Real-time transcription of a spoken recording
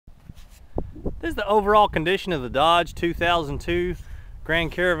This is the overall condition of the Dodge 2002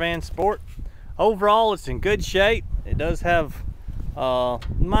 Grand Caravan Sport. Overall, it's in good shape. It does have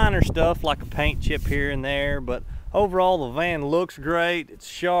minor stuff like a paint chip here and there, but overall the van looks great. It's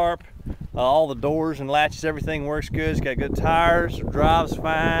sharp. All the doors and latches, everything works good. It's got good tires, drives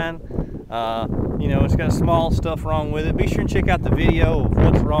fine. You know, it's got small stuff wrong with it. Be sure and check out the video of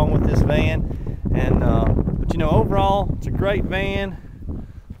what's wrong with this van. And but you know, overall, it's a great van.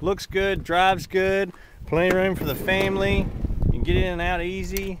 Looks good, drives good, plenty of room for the family. You can get in and out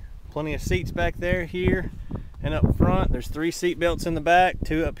easy. Plenty of seats back there, here, and up front. There's 3 seat belts in the back,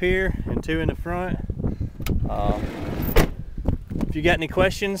 2 up here and 2 in the front. If you got any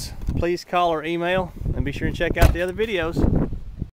questions, please call or email, and be sure and check out the other videos.